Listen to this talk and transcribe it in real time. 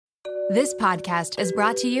This podcast is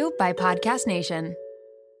brought to you by Podcast Nation.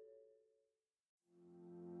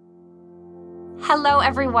 Hello,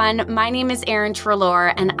 everyone. My name is Arielle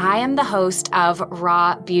Lorre, and I am the host of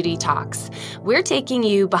Raw Beauty Talks. We're taking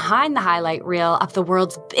you behind the highlight reel of the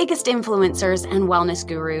world's biggest influencers and wellness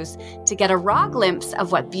gurus to get a raw glimpse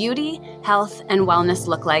of what beauty, health, and wellness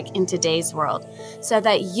look like in today's world, so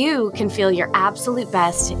that you can feel your absolute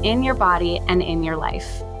best in your body and in your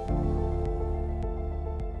life.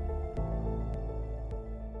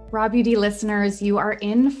 Raw Beauty listeners, you are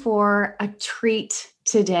in for a treat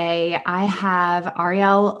today. I have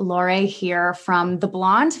Arielle Lorre here from The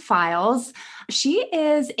Blonde Files. She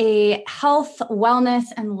is a health, wellness,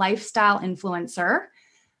 and lifestyle influencer.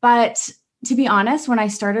 But to be honest, when I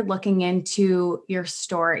started looking into your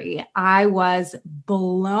story, I was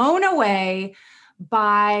blown away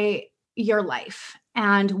by your life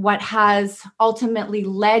and what has ultimately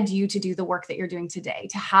led you to do the work that you're doing today,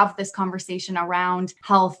 to have this conversation around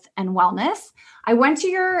health and wellness. I went to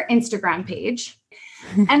your Instagram page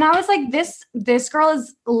and I was like, this girl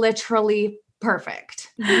is literally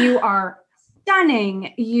perfect. You are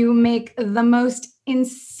stunning. You make the most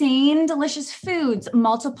insane, delicious foods,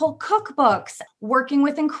 multiple cookbooks, working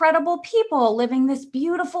with incredible people, living this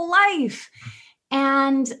beautiful life.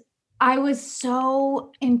 And I was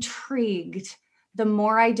so intrigued the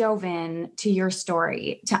more I dove in to your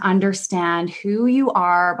story to understand who you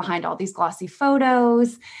are behind all these glossy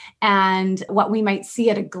photos and what we might see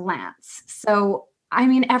at a glance. So, I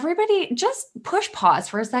mean, everybody just push pause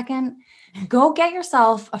for a second, go get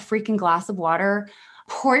yourself a freaking glass of water,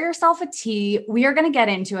 pour yourself a tea. We are going to get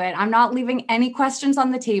into it. I'm not leaving any questions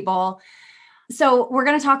on the table. So we're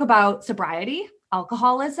going to talk about sobriety,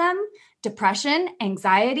 alcoholism, depression,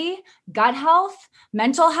 anxiety, gut health,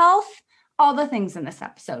 mental health, all the things in this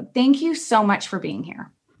episode. Thank you so much for being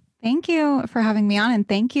here. Thank you for having me on, and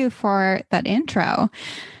thank you for that intro.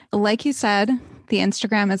 Like you said, the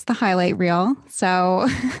Instagram is the highlight reel. So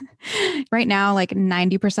right now, like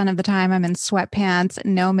 90% of the time I'm in sweatpants,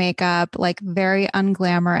 no makeup, like very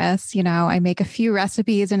unglamorous. You know, I make a few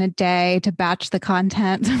recipes in a day to batch the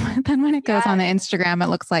content. But then when it goes on the Instagram, it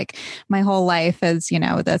looks like my whole life is, you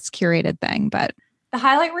know, this curated thing. But the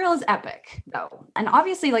highlight reel is epic though. And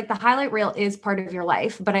obviously like the highlight reel is part of your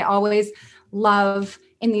life, but I always love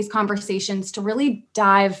in these conversations to really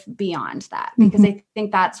dive beyond that, because I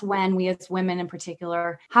think that's when we as women in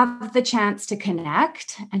particular have the chance to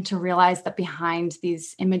connect and to realize that behind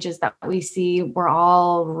these images that we see, we're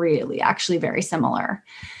all really actually very similar.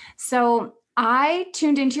 So I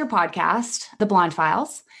tuned into your podcast, The Blonde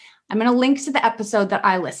Files. I'm going to link to the episode that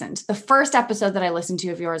I listened. The first episode that I listened to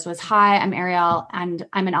of yours was, "Hi, I'm Arielle and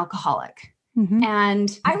I'm an alcoholic."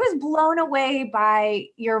 And I was blown away by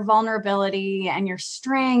your vulnerability and your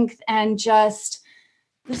strength and just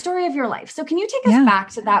the story of your life. So can you take us back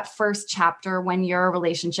to that first chapter when your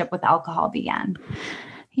relationship with alcohol began?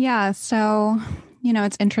 Yeah. So, you know,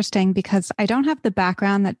 it's interesting because I don't have the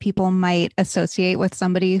background that people might associate with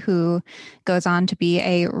somebody who goes on to be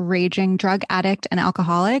a raging drug addict and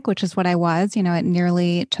alcoholic, which is what I was. You know, it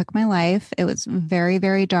nearly took my life. It was very,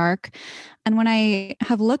 very dark. And when I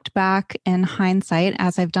have looked back in hindsight,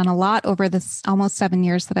 as I've done a lot over this almost 7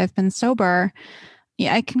 years that I've been sober,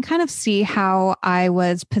 I can kind of see how I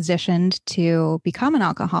was positioned to become an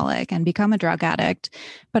alcoholic and become a drug addict.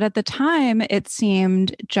 But at the time, it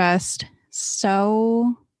seemed just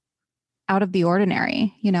so out of the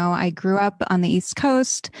ordinary. You know, I grew up on the East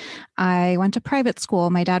Coast. I went to private school.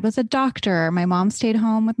 My dad was a doctor. My mom stayed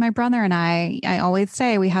home with my brother and I always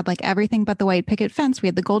say we had like everything but the white picket fence. We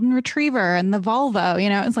had the golden retriever and the Volvo, you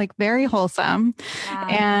know, it was like very wholesome. Wow.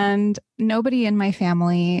 And nobody in my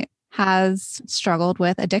family has struggled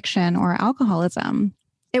with addiction or alcoholism.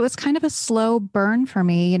 It was kind of a slow burn for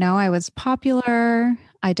me. You know, I was popular.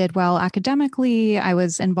 I did well academically. I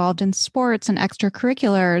was involved in sports and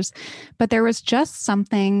extracurriculars, but there was just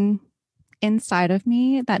something inside of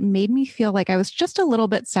me that made me feel like I was just a little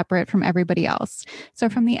bit separate from everybody else. So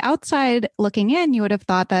from the outside looking in, you would have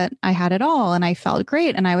thought that I had it all and I felt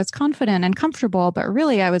great and I was confident and comfortable, but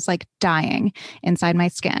really I was like dying inside my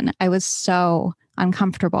skin. I was so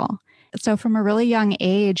uncomfortable. So from a really young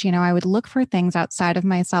age, you know, I would look for things outside of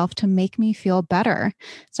myself to make me feel better.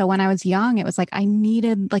 So when I was young, it was like I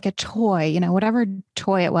needed like a toy, you know, whatever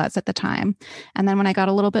toy it was at the time. And then when I got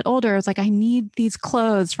a little bit older, it was like, I need these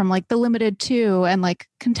clothes from like the Limited 2 and like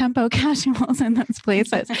Contempo Casuals in those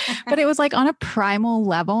places. But it was like on a primal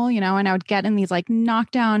level, you know, and I would get in these like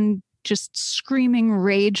knockdown, just screaming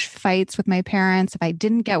rage fights with my parents if I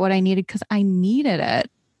didn't get what I needed because I needed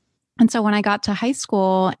it. And so when I got to high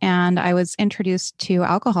school and I was introduced to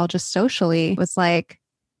alcohol just socially, it was like,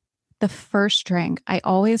 the first drink, I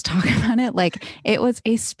always talk about it like it was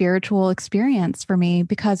a spiritual experience for me,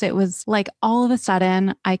 because it was like all of a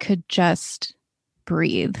sudden I could just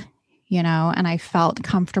breathe, and I felt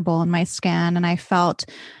comfortable in my skin, and I felt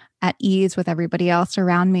at ease with everybody else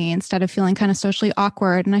around me instead of feeling kind of socially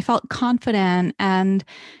awkward. And I felt confident. And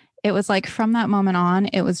it was like from that moment on,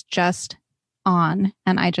 it was just on.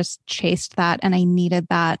 And I just chased that, and I needed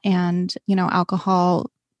that. And,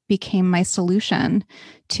 alcohol became my solution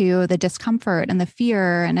to the discomfort and the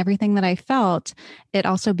fear and everything that I felt. It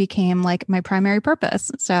also became like my primary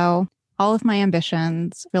purpose. So all of my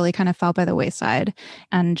ambitions really kind of fell by the wayside,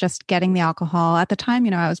 and just getting the alcohol at the time,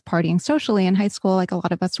 I was partying socially in high school, like a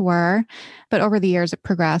lot of us were, but over the years it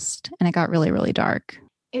progressed and it got really, really dark.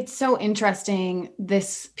 It's so interesting,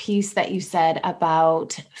 this piece that you said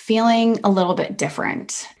about feeling a little bit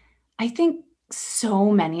different. I think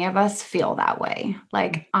so many of us feel that way.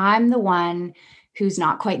 Like, I'm the one who's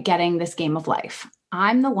not quite getting this game of life.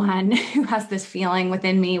 I'm the one who has this feeling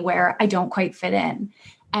within me where I don't quite fit in.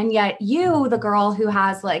 And yet you, the girl who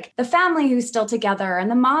has like the family who's still together and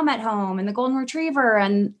the mom at home and the golden retriever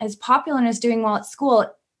and is popular and is doing well at school,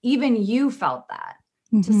 even you felt that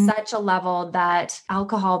to such a level that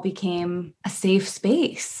alcohol became a safe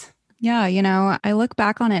space. Yeah. I look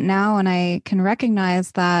back on it now and I can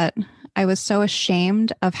recognize that I was so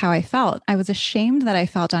ashamed of how I felt. I was ashamed that I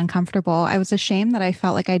felt uncomfortable. I was ashamed that I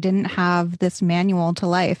felt like I didn't have this manual to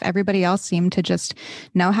life. Everybody else seemed to just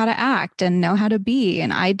know how to act and know how to be,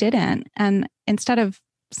 and I didn't. And instead of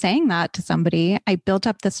saying that to somebody, I built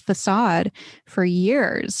up this facade for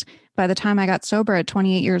years. By the time I got sober at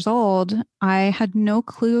 28 years old, I had no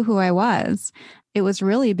clue who I was. It was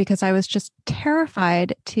really because I was just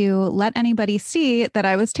terrified to let anybody see that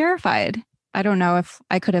I was terrified. I don't know if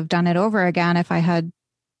I could have done it over again if I had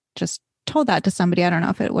just told that to somebody. I don't know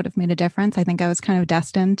if it would have made a difference. I think I was kind of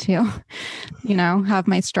destined to, have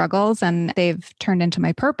my struggles, and they've turned into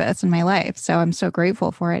my purpose in my life. So I'm so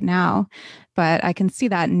grateful for it now. But I can see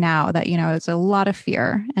that now that, it was a lot of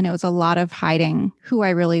fear, and it was a lot of hiding who I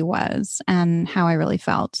really was and how I really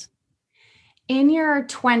felt. In your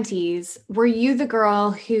 20s, were you the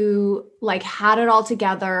girl who like had it all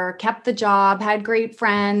together, kept the job, had great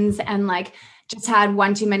friends, and like just had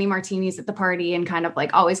one too many martinis at the party and kind of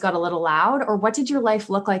like always got a little loud? Or what did your life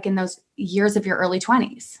look like in those years of your early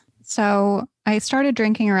 20s? So I started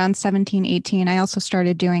drinking around 17, 18. I also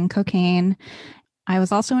started doing cocaine. I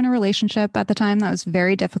was also in a relationship at the time that was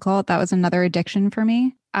very difficult. That was another addiction for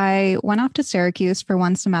me. I went off to Syracuse for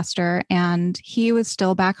one semester, and he was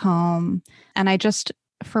still back home. And I just,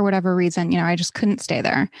 for whatever reason, I just couldn't stay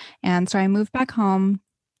there. And so I moved back home,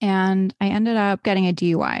 and I ended up getting a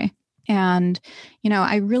DUI. And,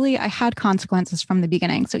 I had consequences from the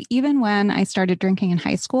beginning. So even when I started drinking in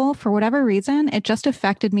high school, for whatever reason, it just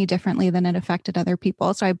affected me differently than it affected other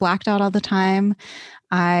people. So I blacked out all the time.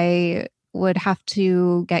 I would have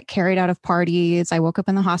to get carried out of parties. I woke up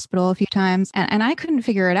in the hospital a few times, and I couldn't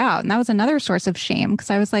figure it out. And that was another source of shame, because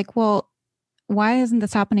I was like, well, why isn't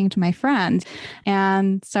this happening to my friend?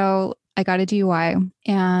 And so I got a DUI,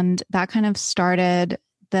 and that kind of started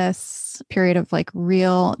this period of like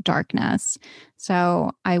real darkness.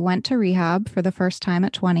 So I went to rehab for the first time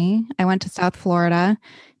at 20. I went to South Florida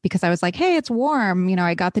because I was like, hey, it's warm.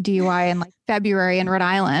 I got the DUI in like February in Rhode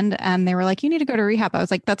Island, and they were like, you need to go to rehab. I was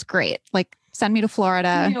like, that's great. Like, send me to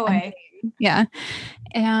Florida. Yeah.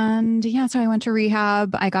 And so I went to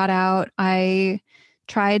rehab. I got out. I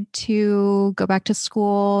tried to go back to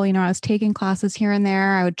school. I was taking classes here and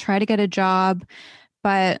there. I would try to get a job,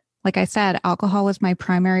 but like I said, alcohol was my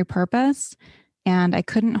primary purpose, and I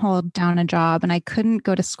couldn't hold down a job, and I couldn't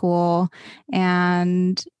go to school,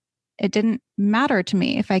 and it didn't matter to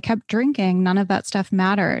me. If I kept drinking, none of that stuff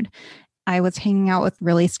mattered. I was hanging out with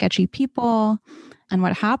really sketchy people. And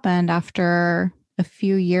what happened after a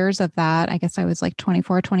few years of that, I guess I was like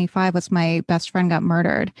 24, 25, was my best friend got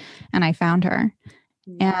murdered, and I found her.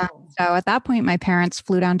 And so at that point, my parents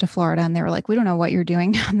flew down to Florida, and they were like, we don't know what you're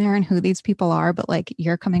doing down there and who these people are, but like,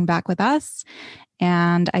 you're coming back with us.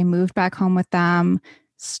 And I moved back home with them,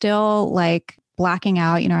 still like blacking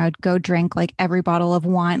out. I'd go drink like every bottle of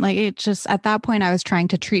wine. Like, it just, at that point, I was trying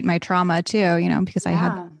to treat my trauma too, because I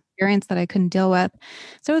had experience that I couldn't deal with.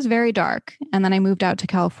 So it was very dark. And then I moved out to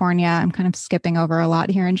California. I'm kind of skipping over a lot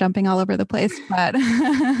here and jumping all over the place, but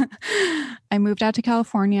I moved out to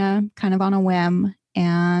California kind of on a whim.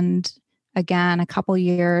 And again, a couple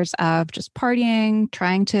years of just partying,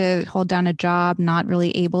 trying to hold down a job, not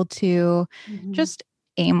really able to, just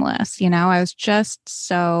aimless. I was just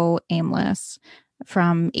so aimless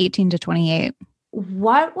from 18 to 28.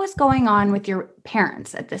 what was going on with your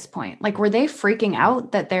parents at this point? Like, were they freaking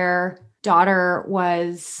out that their daughter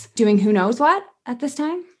was doing who knows what at this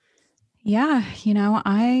time? Yeah,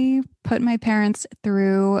 I put my parents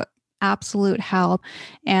through absolute hell.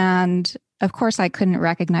 And of course, I couldn't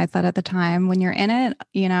recognize that at the time. When you're in it,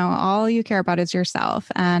 all you care about is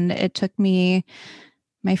yourself. And it took me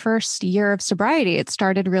my first year of sobriety. It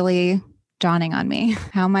started really dawning on me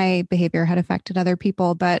how my behavior had affected other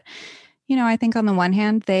people. But I think on the one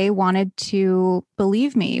hand, they wanted to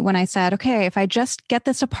believe me when I said, okay, if I just get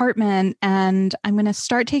this apartment and I'm going to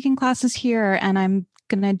start taking classes here and I'm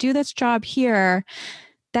going to do this job here,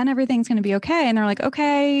 then everything's going to be okay. And they're like,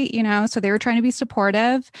 okay, so they were trying to be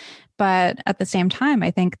supportive. But at the same time, I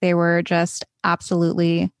think they were just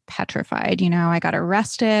absolutely petrified. I got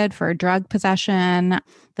arrested for drug possession.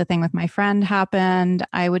 The thing with my friend happened.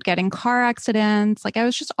 I would get in car accidents. Like I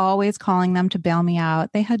was just always calling them to bail me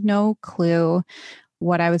out. They had no clue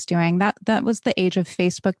what I was doing. That was the age of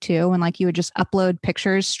Facebook too, when like you would just upload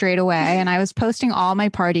pictures straight away. And I was posting all my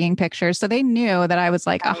partying pictures. So they knew that I was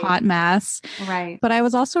like a hot mess. Right. But I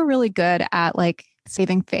was also really good at like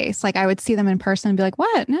saving face. Like I would see them in person and be like,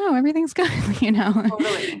 what? No, everything's good.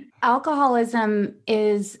 Totally. Alcoholism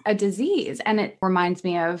is a disease, and it reminds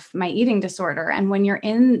me of my eating disorder. And when you're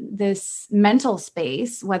in this mental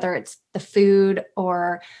space, whether it's the food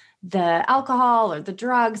or the alcohol or the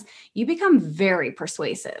drugs, you become very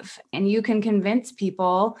persuasive and you can convince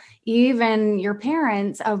people, even your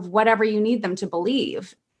parents, of whatever you need them to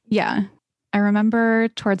believe. Yeah. I remember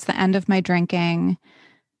towards the end of my drinking.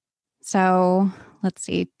 So let's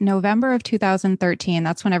see, November of 2013,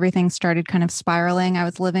 that's when everything started kind of spiraling. I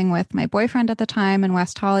was living with my boyfriend at the time in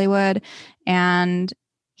West Hollywood, and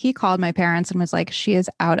he called my parents and was like, she is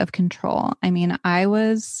out of control. I mean, I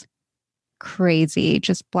was crazy,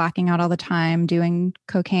 just blacking out all the time, doing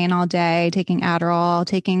cocaine all day, taking Adderall,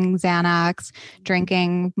 taking Xanax,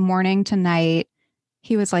 drinking morning to night.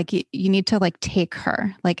 He was like, you need to like take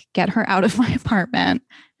her, like get her out of my apartment.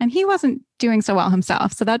 And he wasn't doing so well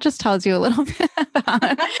himself. So that just tells you a little bit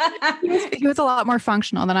about he was a lot more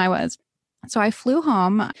functional than I was. So I flew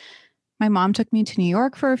home. My mom took me to New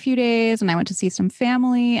York for a few days and I went to see some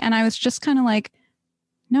family. And I was just kind of like,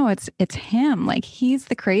 no, it's him. Like he's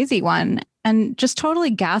the crazy one. And just totally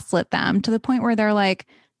gaslit them to the point where they're like,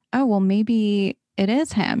 oh, well, maybe it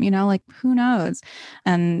is him, like who knows?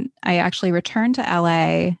 And I actually returned to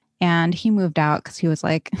LA and he moved out because he was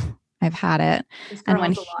like, I've had it. And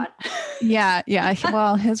when yeah.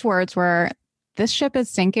 Well, his words were, this ship is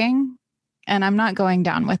sinking and I'm not going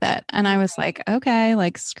down with it. And I was like, okay,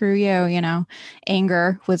 like screw you,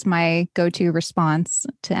 anger was my go-to response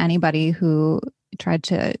to anybody who tried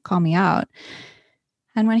to call me out.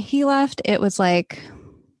 And when he left, it was like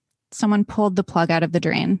someone pulled the plug out of the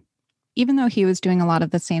drain. Even though he was doing a lot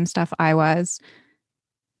of the same stuff I was,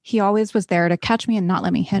 he always was there to catch me and not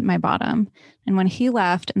let me hit my bottom. And when he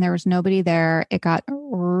left and there was nobody there, it got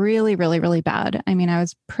really, really, really bad. I mean, I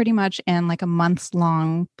was pretty much in like a months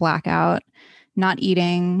long blackout, not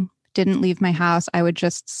eating, didn't leave my house. I would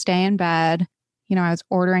just stay in bed. I was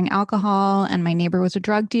ordering alcohol and my neighbor was a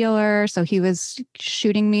drug dealer. So he was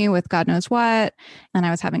shooting me with God knows what. And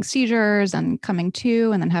I was having seizures and coming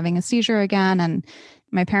to and then having a seizure again. And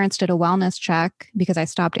my parents did a wellness check because I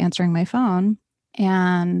stopped answering my phone.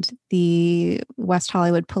 And the West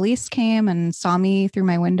Hollywood police came and saw me through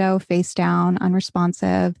my window, face down,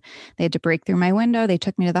 unresponsive. They had to break through my window. They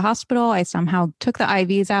took me to the hospital. I somehow took the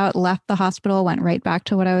IVs out, left the hospital, went right back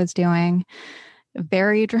to what I was doing.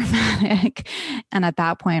 Very dramatic. And at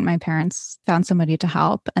that point, my parents found somebody to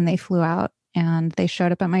help and they flew out and they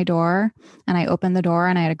showed up at my door and I opened the door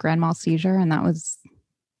and I had a grand mal seizure and that was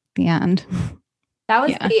the end. That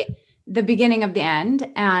was the beginning of the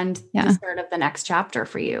end and the start of the next chapter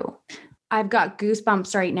for you. I've got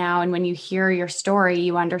goosebumps right now. And when you hear your story,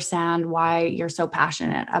 you understand why you're so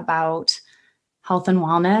passionate about health and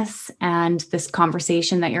wellness and this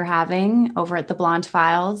conversation that you're having over at the Blonde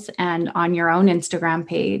Files and on your own Instagram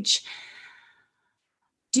page.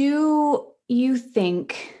 Do you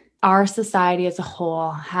think our society as a whole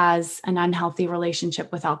has an unhealthy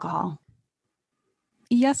relationship with alcohol?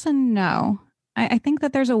 Yes and no. I think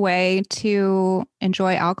that there's a way to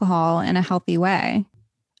enjoy alcohol in a healthy way.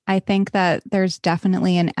 I think that there's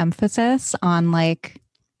definitely an emphasis on like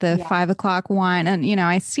the 5 o'clock wine. And,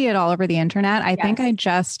 I see it all over the internet. I think I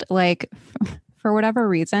just like, for whatever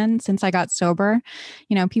reason, since I got sober,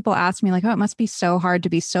 people ask me like, oh, it must be so hard to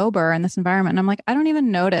be sober in this environment. And I'm like, I don't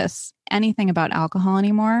even notice anything about alcohol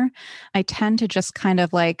anymore. I tend to just kind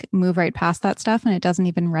of like move right past that stuff and it doesn't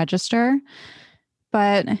even register.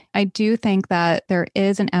 But I do think that there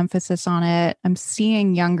is an emphasis on it. I'm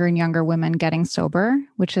seeing younger and younger women getting sober,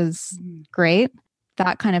 which is great.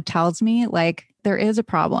 That kind of tells me like there is a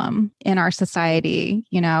problem in our society,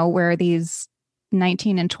 where these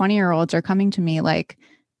 19 and 20-year-olds are coming to me like,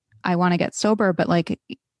 I want to get sober, but like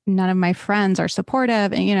none of my friends are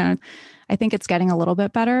supportive. And, I think it's getting a little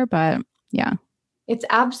bit better, but yeah. It's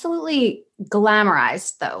absolutely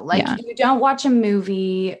glamorized though. Like you don't watch a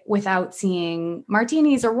movie without seeing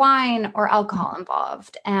martinis or wine or alcohol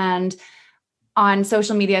involved. And on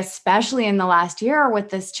social media, especially in the last year with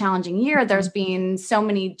this challenging year, there's been so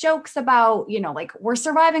many jokes about, like we're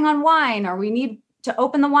surviving on wine, or we need to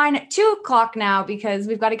open the wine at 2:00 now because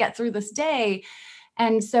we've got to get through this day.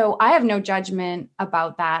 And so I have no judgment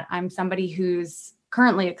about that. I'm somebody who's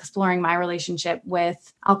currently exploring my relationship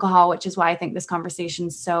with alcohol, which is why I think this conversation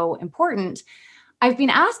is so important. I've been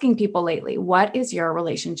asking people lately, what is your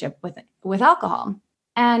relationship with alcohol?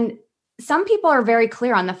 And some people are very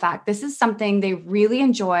clear on the fact this is something they really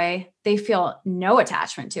enjoy. They feel no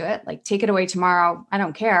attachment to it. Like, take it away tomorrow. I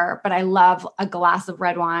don't care, but I love a glass of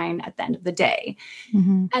red wine at the end of the day.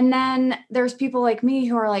 Mm-hmm. And then there's people like me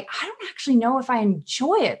who are like, I don't actually know if I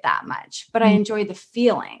enjoy it that much, but I enjoy the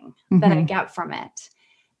feeling that I get from it.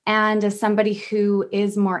 And as somebody who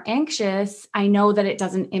is more anxious, I know that it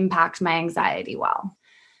doesn't impact my anxiety well.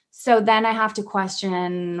 So then I have to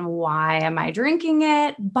question, why am I drinking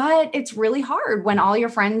it? But it's really hard when all your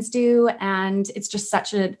friends do. And it's just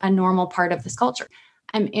such a normal part of this culture.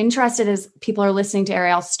 I'm interested, as people are listening to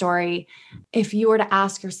Arielle's story, if you were to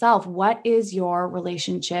ask yourself, what is your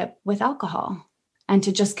relationship with alcohol? And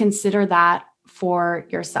to just consider that for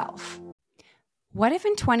yourself. What if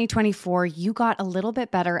in 2024, you got a little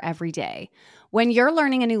bit better every day? When you're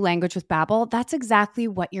learning a new language with Babbel, that's exactly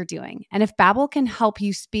what you're doing. And if Babbel can help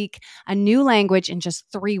you speak a new language in just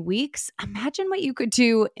 3 weeks, imagine what you could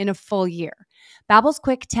do in a full year. Babbel's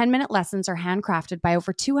quick 10-minute lessons are handcrafted by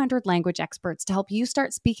over 200 language experts to help you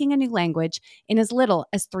start speaking a new language in as little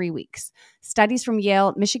as 3 weeks. Studies from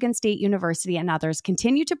Yale, Michigan State University, and others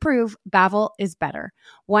continue to prove Babbel is better.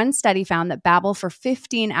 One study found that Babbel for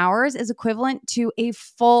 15 hours is equivalent to a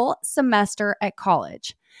full semester at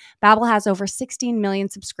college. Babbel has over 16 million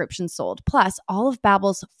subscriptions sold. Plus, all of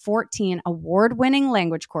Babbel's 14 award-winning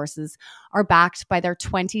language courses are backed by their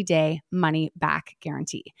 20-day money-back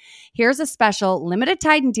guarantee. Here's a special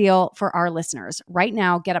limited-time deal for our listeners. Right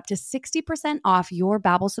now, get up to 60% off your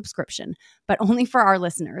Babbel subscription, but only for our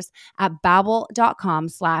listeners at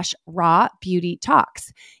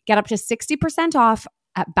babbel.com/rawbeautytalks. Get up to 60% off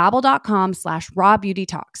at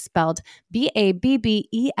babbel.com/rawbeautytalks, spelled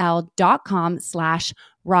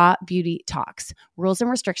BABBEL.com/rawbeautytalks. Rules and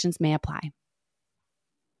restrictions may apply.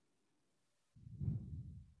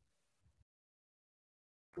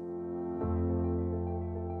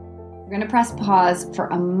 We're going to press pause for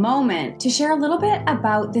a moment to share a little bit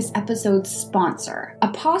about this episode's sponsor.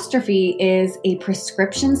 Apostrophe is a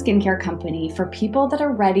prescription skincare company for people that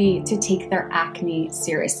are ready to take their acne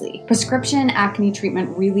seriously. Prescription acne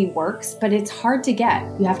treatment really works, but it's hard to get.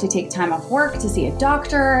 You have to take time off work to see a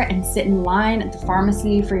doctor and sit in line at the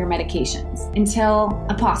pharmacy for your medications. Until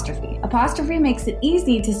Apostrophe. Apostrophe makes it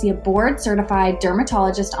easy to see a board-certified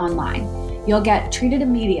dermatologist online. You'll get treated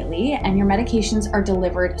immediately, and your medications are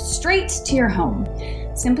delivered straight to your home.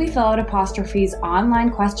 Simply fill out Apostrophe's online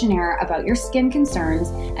questionnaire about your skin concerns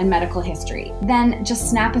and medical history. Then just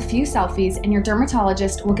snap a few selfies, and your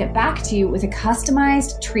dermatologist will get back to you with a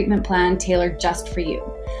customized treatment plan tailored just for you.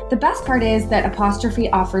 The best part is that Apostrophe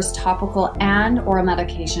offers topical and oral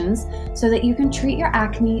medications so that you can treat your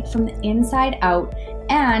acne from the inside out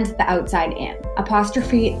and the outside in.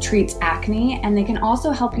 Apostrophe treats acne, and they can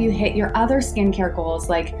also help you hit your other skincare goals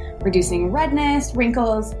like reducing redness,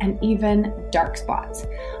 wrinkles, and even dark spots.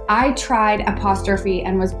 I tried Apostrophe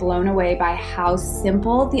and was blown away by how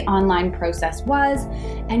simple the online process was,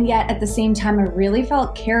 and yet at the same time I really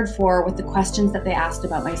felt cared for with the questions that they asked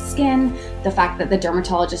about my skin, the fact that the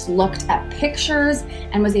dermatologist looked at pictures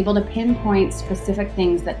and was able to pinpoint specific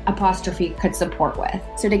things that Apostrophe could support with.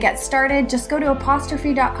 So to get started, just go to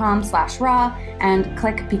apostrophe.com/raw and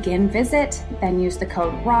click begin visit, then use the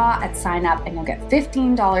code RAW at sign up and you'll get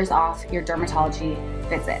 $15 off your dermatology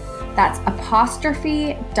visit. That's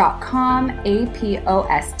apostrophe.com,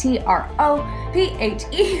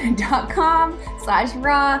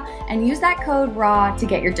 apostrophe.com/raw, and use that code RAW to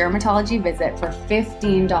get your dermatology visit for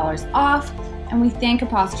 $15 off. And we thank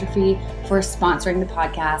Apostrophe for sponsoring the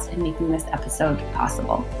podcast and making this episode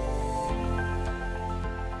possible.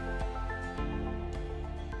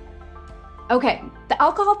 Okay, the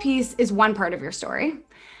alcohol piece is one part of your story.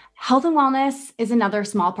 Health and wellness is another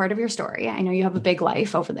small part of your story. I know you have a big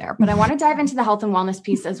life over there, but I want to dive into the health and wellness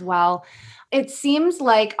piece as well. It seems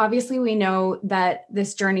like, obviously, we know that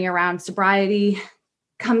this journey around sobriety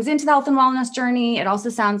comes into the health and wellness journey. It also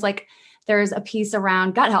sounds like there's a piece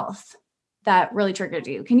around gut health that really triggered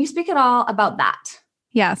you. Can you speak at all about that?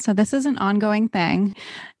 Yeah, so this is an ongoing thing.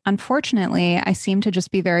 Unfortunately, I seem to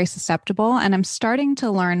just be very susceptible, and I'm starting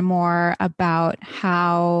to learn more about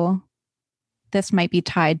how this might be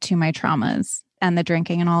tied to my traumas and the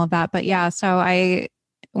drinking and all of that. But yeah, so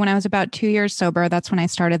when I was about 2 years sober, that's when I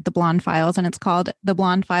started the Blonde Files, and it's called the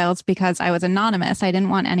Blonde Files because I was anonymous. I didn't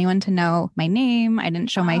want anyone to know my name. I didn't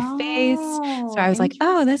show my face. So I was like,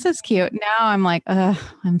 oh, this is cute. Now I'm like,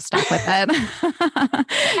 I'm stuck with it.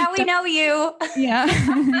 Now we know you.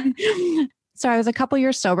 Yeah. So I was a couple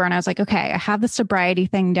years sober and I was like, okay, I have the sobriety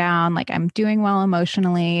thing down. Like I'm doing well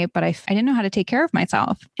emotionally, but I didn't know how to take care of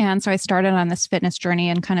myself. And so I started on this fitness journey,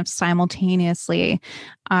 and kind of simultaneously,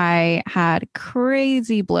 I had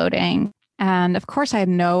crazy bloating. And of course, I had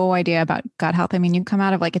no idea about gut health. I mean, you come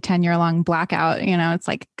out of like a 10-year-long blackout, it's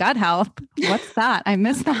like gut health. What's that? I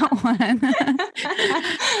missed that one.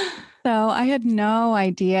 So I had no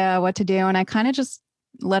idea what to do. And I kind of just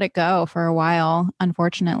let it go for a while,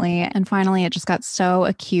 unfortunately. And finally, it just got so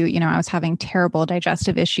acute. I was having terrible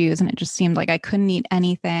digestive issues, and it just seemed like I couldn't eat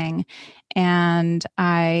anything. And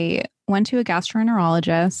I went to a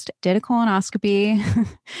gastroenterologist, did a colonoscopy,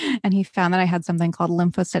 and he found that I had something called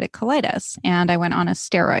lymphocytic colitis. And I went on a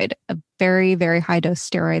steroid, a very, very high dose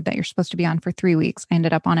steroid that you're supposed to be on for 3 weeks. I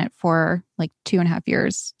ended up on it for like 2.5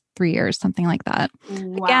 years. 3 years, something like that.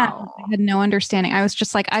 Wow. Again, I had no understanding. I was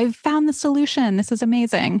just like, I've found the solution. This is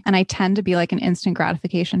amazing. And I tend to be like an instant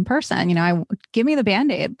gratification person. Give me the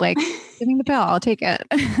Band-Aid, like give me the pill, I'll take it.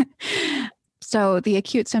 So the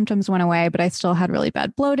acute symptoms went away, but I still had really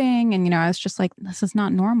bad bloating. And, I was just like, this is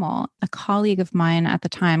not normal. A colleague of mine at the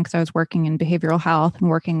time, because I was working in behavioral health and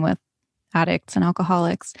working with addicts and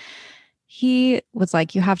alcoholics, he was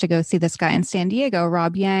like, you have to go see this guy in San Diego,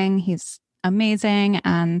 Rob Yang. He's amazing.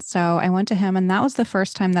 And so I went to him, and that was the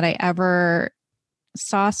first time that I ever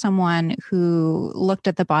saw someone who looked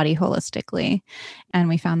at the body holistically. And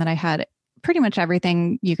we found that I had pretty much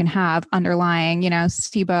everything you can have underlying,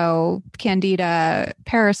 SIBO, candida,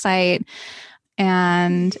 parasite.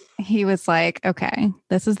 And he was like, okay,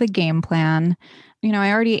 this is the game plan.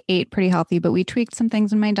 I already ate pretty healthy, but we tweaked some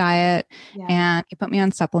things in my diet, and he put me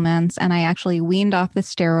on supplements, and I actually weaned off the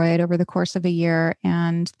steroid over the course of a year,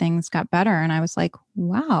 and things got better. And I was like,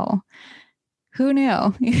 wow, who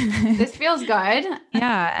knew? This feels good.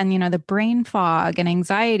 Yeah. And, the brain fog and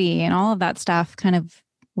anxiety and all of that stuff kind of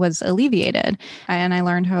was alleviated. And I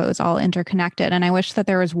learned how it was all interconnected. And I wish that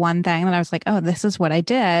there was one thing that I was like, oh, this is what I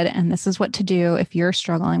did, and this is what to do if you're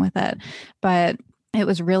struggling with it. But it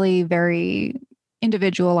was really very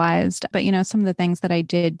individualized. But, some of the things that I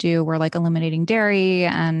did do were like eliminating dairy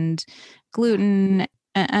and gluten.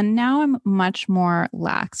 And now I'm much more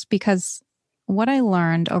lax, because what I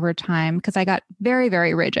learned over time, because I got very,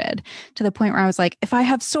 very rigid to the point where I was like, if I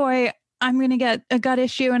have soy, I'm going to get a gut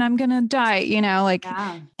issue and I'm going to die.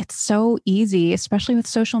 It's so easy, especially with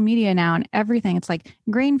social media now and everything. It's like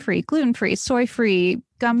grain-free, gluten-free, soy-free,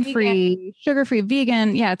 gum-free, sugar-free,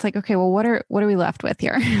 vegan. Yeah. It's like, okay, well, what are we left with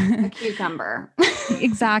here? A cucumber.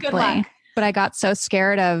 Exactly. But I got so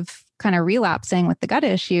scared of kind of relapsing with the gut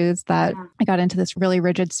issues that I got into this really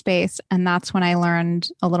rigid space. And that's when I learned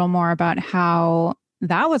a little more about how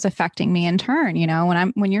that was affecting me in turn.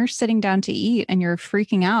 When you're sitting down to eat and you're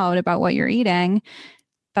freaking out about what you're eating,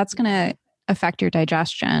 that's going to affect your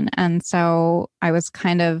digestion. And so I was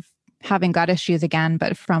kind of having gut issues again,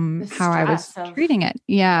 but from how I was treating it.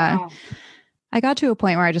 Yeah. Wow. I got to a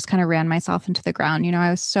point where I just kind of ran myself into the ground. I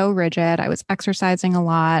was so rigid. I was exercising a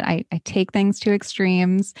lot. I take things to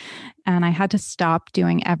extremes, and I had to stop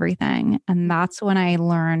doing everything. And that's when I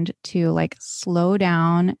learned to like slow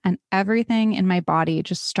down, and everything in my body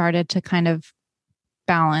just started to kind of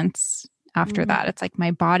balance after that. It's like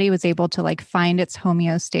my body was able to like find its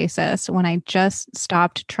homeostasis when I just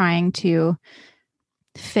stopped trying to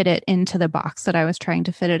fit it into the box that I was trying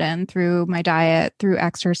to fit it in through my diet, through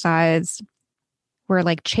exercise. We're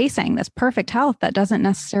like chasing this perfect health that doesn't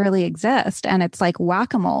necessarily exist. And it's like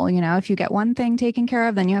whack-a-mole, if you get one thing taken care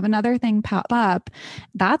of, then you have another thing pop up.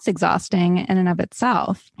 That's exhausting in and of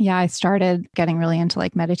itself. Yeah, I started getting really into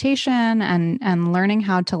like meditation and learning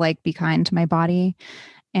how to like be kind to my body.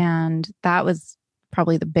 And that was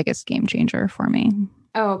probably the biggest game changer for me.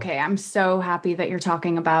 Oh, okay. I'm so happy that you're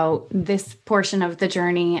talking about this portion of the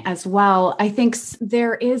journey as well. I think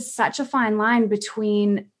there is such a fine line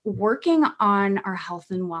between working on our health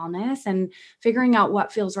and wellness and figuring out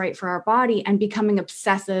what feels right for our body and becoming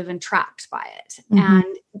obsessive and trapped by it. And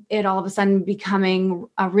it all of a sudden becoming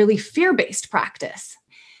a really fear-based practice.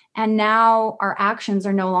 And now our actions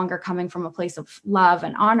are no longer coming from a place of love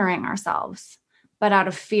and honoring ourselves, but out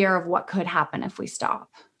of fear of what could happen if we stop.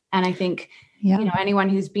 And I think anyone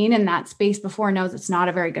who's been in that space before knows it's not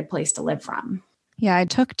a very good place to live from. Yeah, it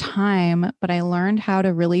took time, but I learned how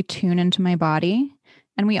to really tune into my body.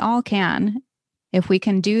 And we all can, if we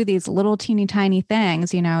can do these little teeny tiny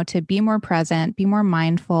things, to be more present, be more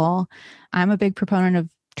mindful. I'm a big proponent of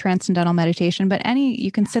transcendental meditation, but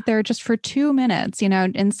you can sit there just for 2 minutes,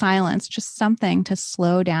 in silence, just something to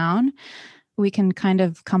slow down. We can kind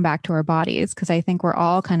of come back to our bodies, because I think we're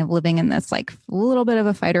all kind of living in this like a little bit of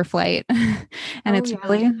a fight or flight. And it's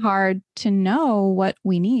really hard to know what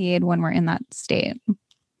we need when we're in that state.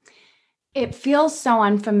 It feels so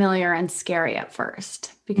unfamiliar and scary at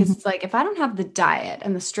first, because it's like, if I don't have the diet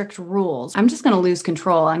and the strict rules, I'm just going to lose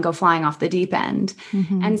control and go flying off the deep end.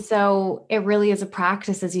 And so it really is a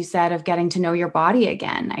practice, as you said, of getting to know your body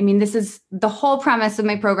again. I mean, this is the whole premise of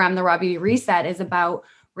my program, the Raw Beauty Reset, is about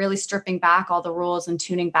really stripping back all the rules and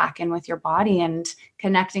tuning back in with your body and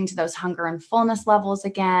connecting to those hunger and fullness levels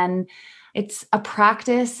again. It's a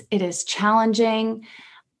practice. It is challenging.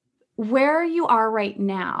 Where you are right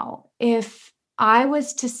now, if I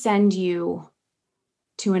was to send you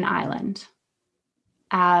to an island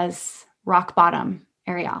as rock bottom,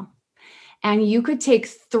 Arielle, and you could take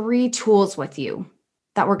 3 tools with you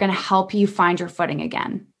that were going to help you find your footing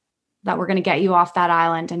again, that were going to get you off that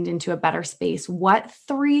island and into a better space, what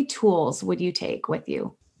 3 tools would you take with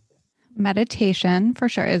you? Meditation, for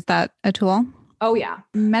sure. Is that a tool? Oh, yeah.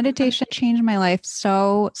 Meditation changed my life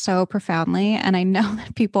so profoundly. And I know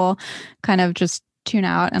that people kind of just tune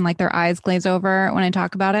out and like their eyes glaze over when I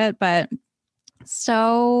talk about it, but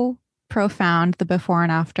so profound, the before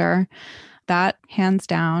and after. That, hands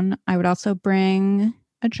down. I would also bring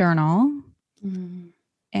a journal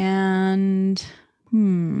and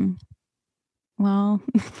well,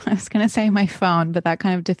 I was going to say my phone, but that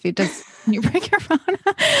kind of does you bring your phone?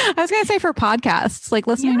 I was going to say for podcasts, like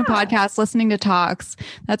listening to podcasts, listening to talks.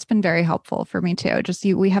 That's been very helpful for me too.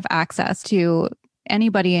 We have access to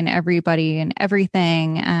anybody and everybody and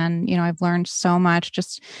everything. And, I've learned so much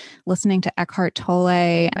just listening to Eckhart Tolle.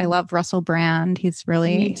 I love Russell Brand. He's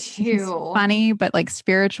really he's funny, but like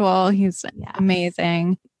spiritual. He's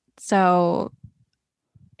amazing. So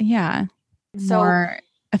yeah, more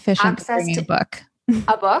efficient than bringing a book.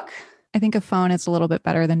 A book? I think a phone is a little bit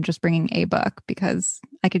better than just bringing a book, because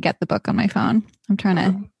I could get the book on my phone. I'm trying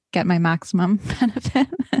to get my maximum benefit.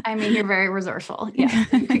 I mean, you're very resourceful. Yeah.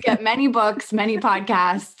 You could get many books, many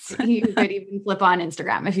podcasts. You could even flip on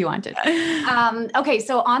Instagram if you wanted. Okay.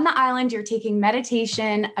 So on the island, you're taking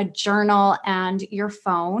meditation, a journal, and your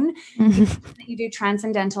phone. You do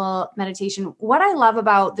transcendental meditation. What I love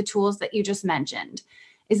about the tools that you just mentioned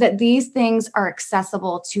is that these things are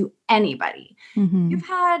accessible to anybody. You've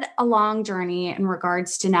had a long journey in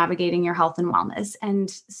regards to navigating your health and wellness. And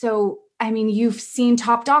so, I mean, you've seen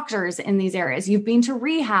top doctors in these areas. You've been to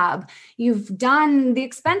rehab. You've done the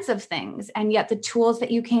expensive things. And yet the tools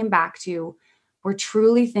that you came back to were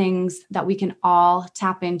truly things that we can all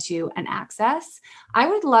tap into and access. I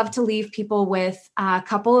would love to leave people with a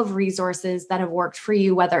couple of resources that have worked for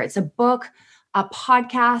you, whether it's a book, a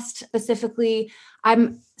podcast specifically.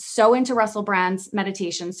 I'm so into Russell Brand's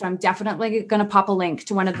meditation, so I'm definitely going to pop a link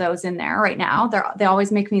to one of those in there right now. They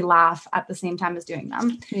always make me laugh at the same time as doing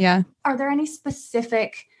them. Yeah. Are there any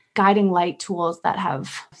specific guiding light tools that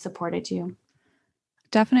have supported you?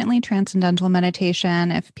 Definitely transcendental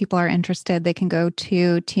meditation. If people are interested, they can go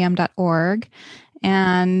to tm.org.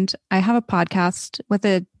 And I have a podcast with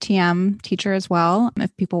a TM teacher as well,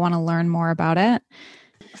 if people want to learn more about it.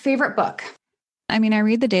 Favorite book? I mean, I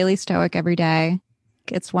read The Daily Stoic every day.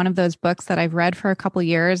 It's one of those books that I've read for a couple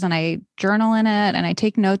years, and I journal in it and I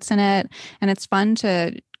take notes in it. And it's fun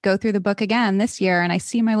to go through the book again this year. And I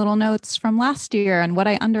see my little notes from last year and what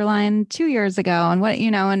I underlined 2 years ago and what,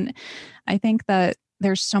 and I think that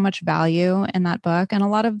there's so much value in that book. And a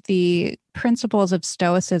lot of the principles of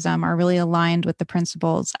Stoicism are really aligned with the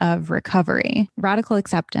principles of recovery, radical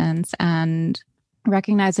acceptance, and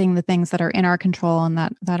recognizing the things that are in our control and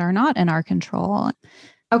that are not in our control.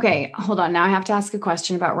 Okay, hold on. Now I have to ask a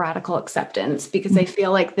question about radical acceptance, because I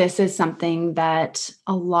feel like this is something that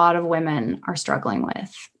a lot of women are struggling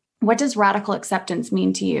with. What does radical acceptance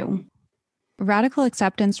mean to you? Radical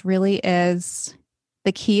acceptance really is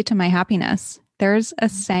the key to my happiness. There's a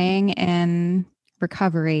saying in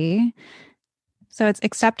recovery. So it's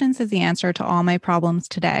acceptance is the answer to all my problems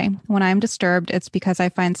today. When I'm disturbed, it's because I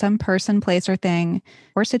find some person, place, or thing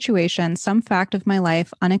or situation, some fact of my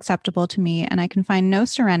life unacceptable to me, and I can find no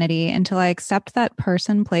serenity until I accept that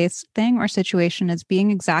person, place, thing, or situation as being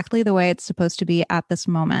exactly the way it's supposed to be at this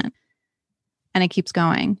moment. And it keeps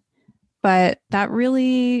going. But that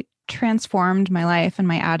really transformed my life and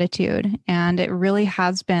my attitude, and it really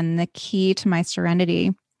has been the key to my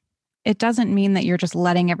serenity. It doesn't mean that you're just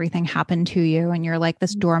letting everything happen to you and you're like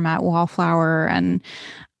this doormat wallflower. And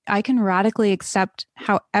I can radically accept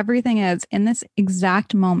how everything is in this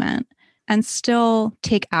exact moment and still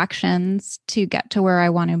take actions to get to where I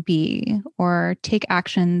want to be, or take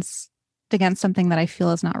actions against something that I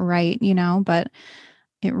feel is not right, but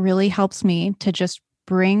it really helps me to just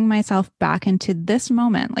bring myself back into this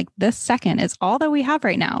moment. Like, this second is all that we have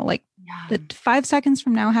right now. Like, the 5 seconds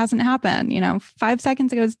from now hasn't happened. 5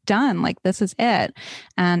 seconds ago is done. Like, this is it.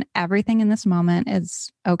 And everything in this moment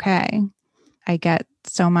is okay. I get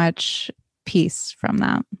so much peace from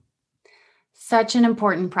that. Such an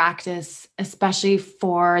important practice, especially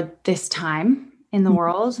for this time in the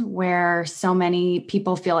world where so many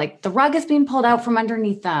people feel like the rug is being pulled out from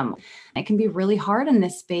underneath them. It can be really hard in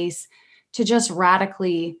this space to just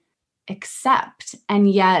radically accept. And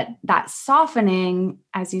yet that softening,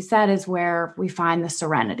 as you said, is where we find the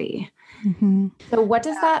serenity. Mm-hmm. So what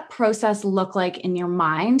does that process look like in your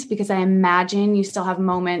mind? Because I imagine you still have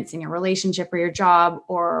moments in your relationship or your job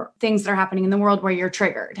or things that are happening in the world where you're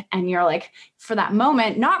triggered and you're like, for that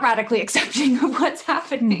moment, not radically accepting of what's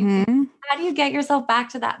happening. Mm-hmm. How do you get yourself back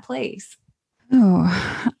to that place?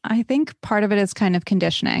 Oh, I think part of it is kind of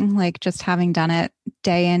conditioning, like just having done it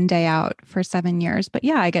day in, day out for 7 years. But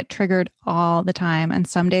yeah, I get triggered all the time, and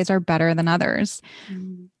some days are better than others.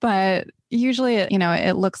 But usually,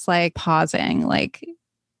 it looks like pausing. Like,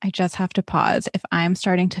 I just have to pause. If I'm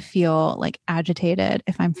starting to feel like agitated,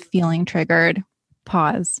 if I'm feeling triggered,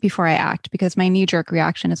 pause before I act, because my knee-jerk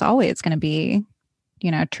reaction is always going to be,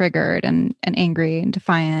 triggered and angry and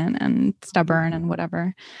defiant and stubborn and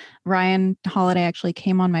whatever. Ryan Holiday actually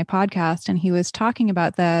came on my podcast, and he was talking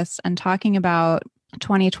about this and talking about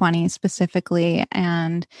 2020 specifically.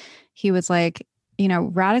 And he was like,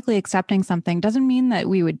 radically accepting something doesn't mean that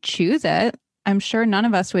we would choose it. I'm sure none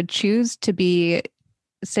of us would choose to be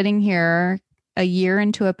sitting here a year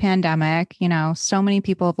into a pandemic. So many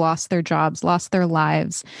people have lost their jobs, lost their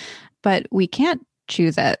lives, but we can't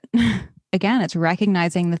choose it. Again, it's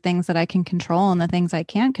recognizing the things that I can control and the things I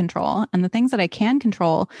can't control. And the things that I can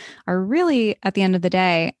control are really, at the end of the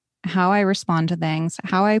day, how I respond to things,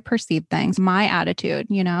 how I perceive things, my attitude,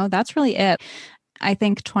 that's really it. I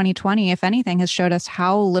think 2020, if anything, has showed us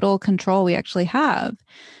how little control we actually have.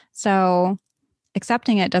 So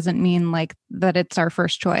accepting it doesn't mean like that it's our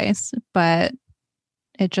first choice, but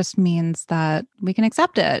it just means that we can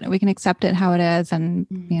accept it. We can accept it how it is and,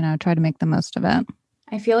 try to make the most of it.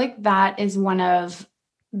 I feel like that is one of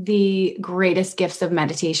the greatest gifts of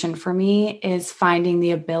meditation for me, is finding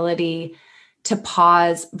the ability to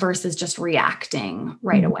pause versus just reacting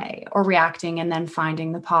right away, or reacting and then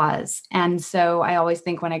finding the pause. And so I always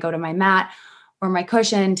think when I go to my mat or my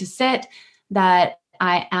cushion to sit, that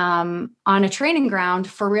I am on a training ground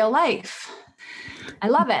for real life. I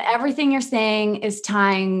love it. Everything you're saying is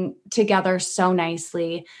tying together so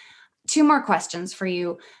nicely. 2 more questions for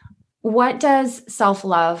you. What does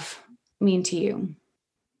self-love mean to you?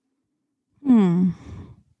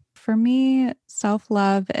 For me,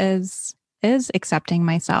 self-love is accepting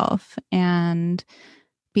myself and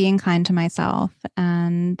being kind to myself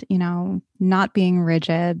and, not being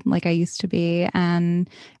rigid like I used to be, and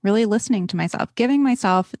really listening to myself, giving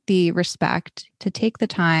myself the respect to take the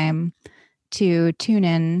time to tune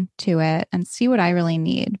in to it and see what I really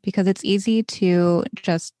need. Because it's easy to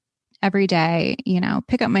just every day,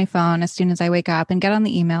 pick up my phone as soon as I wake up and get on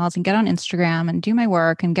the emails and get on Instagram and do my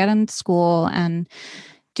work and get in school and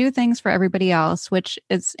do things for everybody else, which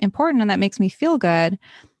is important and that makes me feel good.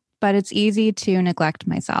 But it's easy to neglect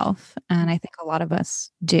myself. And I think a lot of us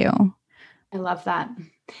do. I love that.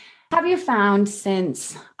 Have you found,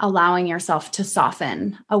 since allowing yourself to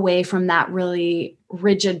soften away from that really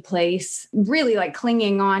rigid place, really like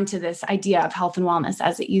clinging on to this idea of health and wellness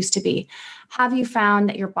as it used to be, have you found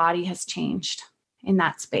that your body has changed in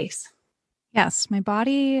that space? Yes, my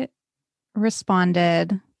body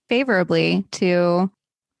responded favorably to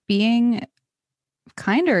being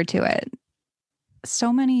kinder to it.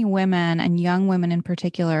 So many women, and young women in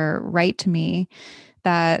particular, write to me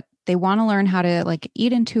that they want to learn how to like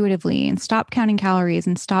eat intuitively and stop counting calories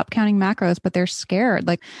and stop counting macros, but they're scared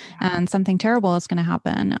like, and something terrible is going to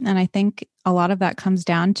happen. And I think a lot of that comes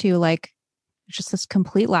down to like just this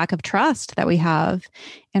complete lack of trust that we have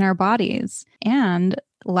in our bodies and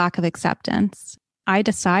lack of acceptance. I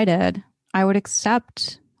decided I would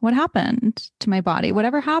accept what happened to my body,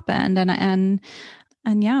 whatever happened. And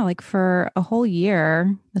yeah, like for a whole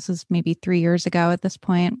year, this is maybe 3 years ago at this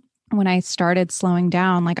point, when I started slowing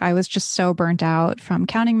down, like I was just so burnt out from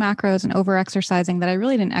counting macros and over exercising that I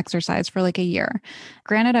really didn't exercise for like a year.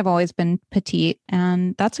 Granted, I've always been petite,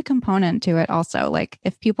 and that's a component to it also. Like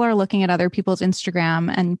if people are looking at other people's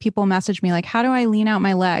Instagram and people message me like, how do I lean out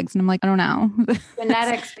my legs? And I'm like, I don't know.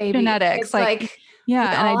 Genetics, baby. Genetics. It's like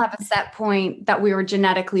yeah, we all have a set point that we were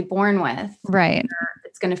genetically born with. Right.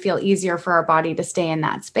 It's going to feel easier for our body to stay in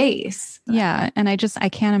that space. Yeah. And I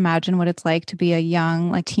can't imagine what it's like to be a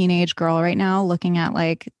young, like teenage girl right now, looking at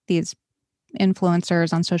like these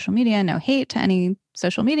influencers on social media. No hate to any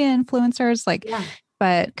social media influencers,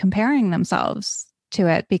 but comparing themselves to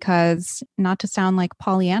it, because not to sound like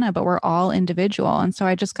Pollyanna, but we're all individual. And so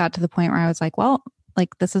I just got to the point where I was like, well,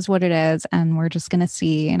 like this is what it is. And we're just going to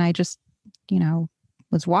see. And I just,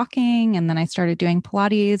 was walking, and then I started doing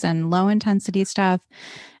Pilates and low intensity stuff.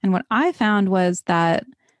 And what I found was that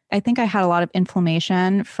I think I had a lot of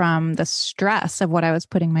inflammation from the stress of what I was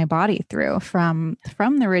putting my body through, from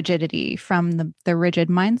the rigidity, from the rigid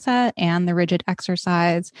mindset and the rigid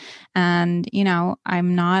exercise. And,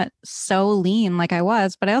 I'm not so lean like I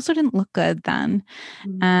was, but I also didn't look good then.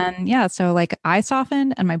 Mm-hmm. And yeah, so like I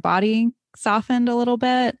softened and my body softened a little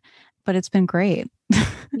bit, but it's been great.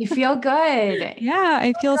 You feel good. Yeah,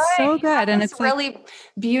 I feel so good. And it's really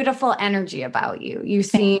beautiful energy about you. You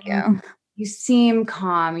seem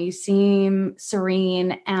calm, you seem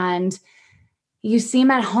serene, and you seem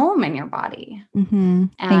at home in your body. Mm-hmm.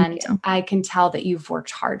 And I can tell that you've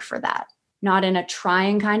worked hard for that, not in a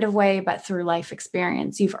trying kind of way, but through life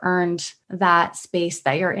experience. You've earned that space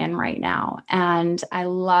that you're in right now. And I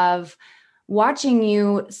love watching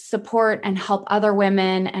you support and help other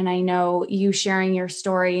women. And I know you sharing your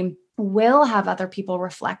story will have other people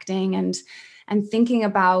reflecting and thinking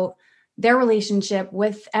about their relationship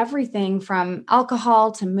with everything from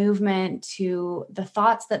alcohol to movement to the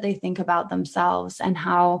thoughts that they think about themselves and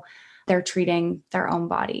how they're treating their own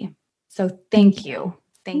body. So thank you.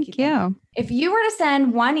 Thank you. If you were to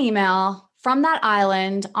send one email from that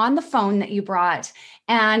island on the phone that you brought,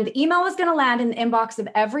 and the email was going to land in the inbox of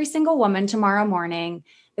every single woman tomorrow morning,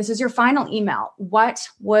 this is your final email, what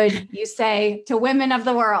would you say to women of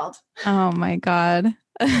the world? Oh my God.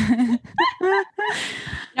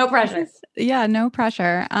 No pressure. Yeah, no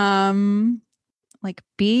pressure. Like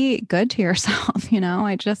be good to yourself.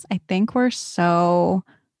 I think we're so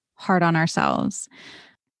hard on ourselves.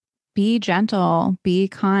 Be gentle, be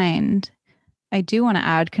kind. I do want to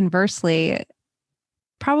add, conversely,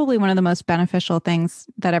 probably one of the most beneficial things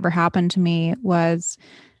that ever happened to me was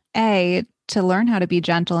A, to learn how to be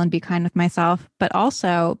gentle and be kind with myself, but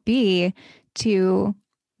also B, to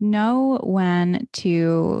know when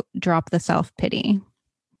to drop the self-pity.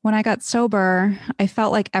 When I got sober, I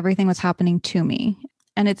felt like everything was happening to me.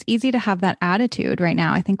 And it's easy to have that attitude right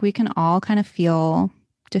now. I think we can all kind of feel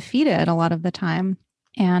defeated a lot of the time.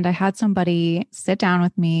 And I had somebody sit down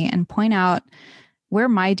with me and point out where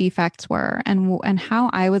my defects were and how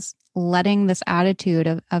I was letting this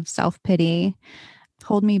attitude of self-pity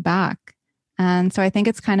hold me back. And so I think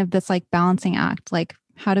it's kind of this like balancing act, like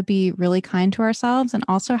how to be really kind to ourselves and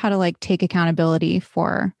also how to like take accountability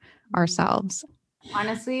for ourselves.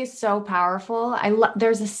 Honestly, it's so powerful.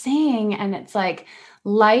 There's a saying, and it's like,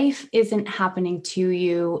 life isn't happening to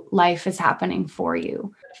you. Life is happening for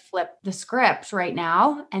you. Flip the script right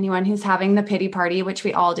now. Anyone who's having the pity party, which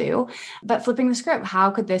we all do, but flipping the script,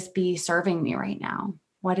 how could this be serving me right now?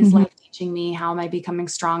 What is life teaching me? How am I becoming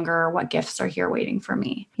stronger? What gifts are here waiting for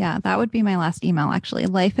me? Yeah, that would be my last email, actually.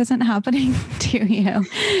 Life isn't happening to you.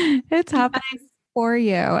 It's happening for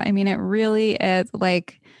you. I mean, it really is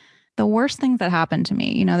like the worst things that happened to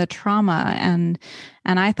me, the trauma. And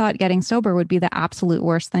I thought getting sober would be the absolute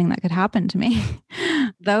worst thing that could happen to me.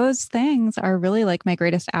 Those things are really like my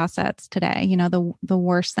greatest assets today. The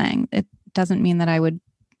worst thing. It doesn't mean that I would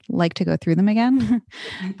like to go through them again,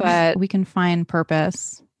 but we can find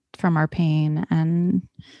purpose from our pain and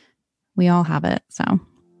we all have it. So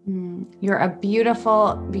you're a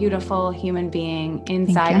beautiful, beautiful human being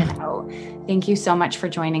inside and out. Thank you so much for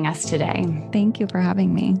joining us today. Thank you for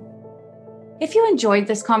having me. If you enjoyed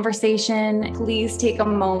this conversation, please take a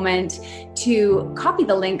moment to copy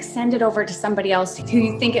the link, send it over to somebody else who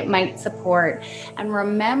you think it might support. And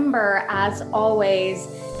remember, as always,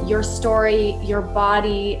 your story, your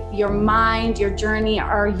body, your mind, your journey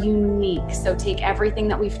are unique. So take everything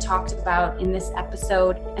that we've talked about in this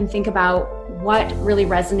episode and think about what really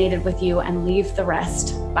resonated with you and leave the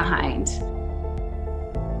rest behind.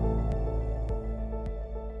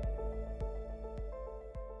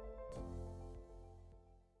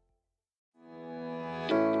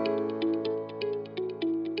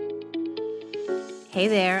 Hey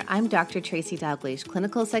there, I'm Dr. Tracy Dalgleish,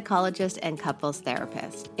 clinical psychologist and couples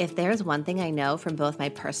therapist. If there's one thing I know from both my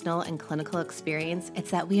personal and clinical experience, it's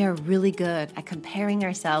that we are really good at comparing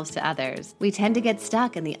ourselves to others. We tend to get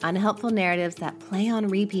stuck in the unhelpful narratives that play on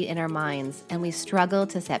repeat in our minds, and we struggle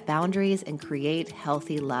to set boundaries and create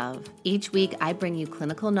healthy love. Each week, I bring you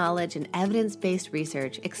clinical knowledge and evidence-based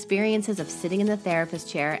research, experiences of sitting in the therapist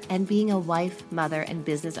chair, and being a wife, mother, and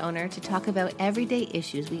business owner to talk about everyday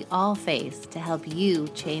issues we all face to help you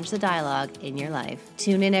change the dialogue in your life.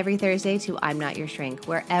 Tune in every Thursday to I'm Not Your Shrink,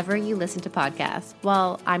 wherever you listen to podcasts.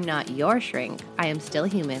 While I'm not your shrink, I am still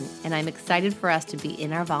human, and I'm excited for us to be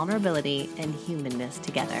in our vulnerability and humanness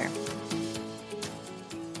together.